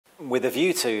with a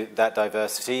view to that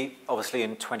diversity, obviously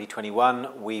in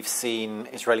 2021, we've seen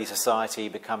Israeli society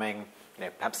becoming,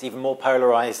 perhaps even more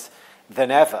polarized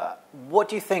than ever. What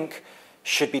do you think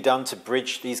should be done to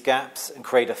bridge these gaps and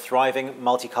create a thriving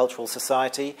multicultural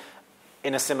society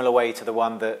in a similar way to the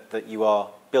one that you are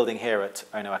building here at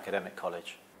Ono Academic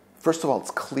College? First of all,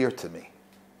 it's clear to me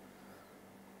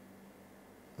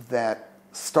that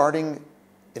starting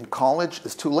in college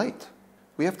is too late.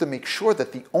 We have to make sure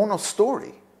that the Ono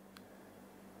story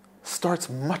starts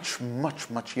much, much,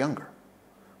 much younger.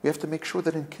 We have to make sure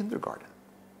that in kindergarten,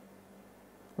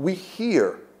 we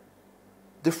hear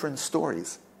different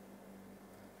stories.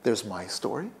 There's my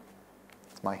story,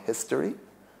 it's my history,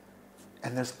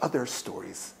 and there's other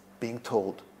stories being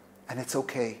told, and it's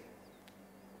okay.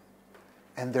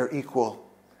 And they're equal.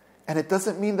 And it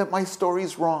doesn't mean that my story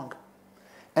is wrong.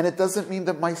 And it doesn't mean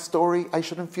that my story I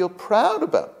shouldn't feel proud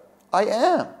about. I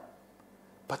am.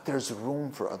 But there's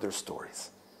room for other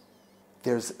stories.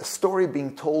 There's a story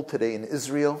being told today in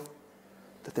Israel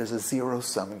that there's a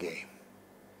zero-sum game.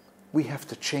 We have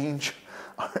to change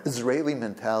our Israeli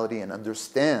mentality and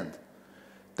understand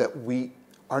that we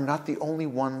are not the only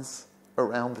ones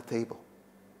around the table.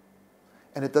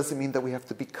 And it doesn't mean that we have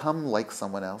to become like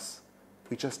someone else.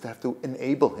 We just have to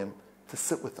enable him to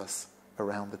sit with us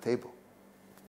around the table.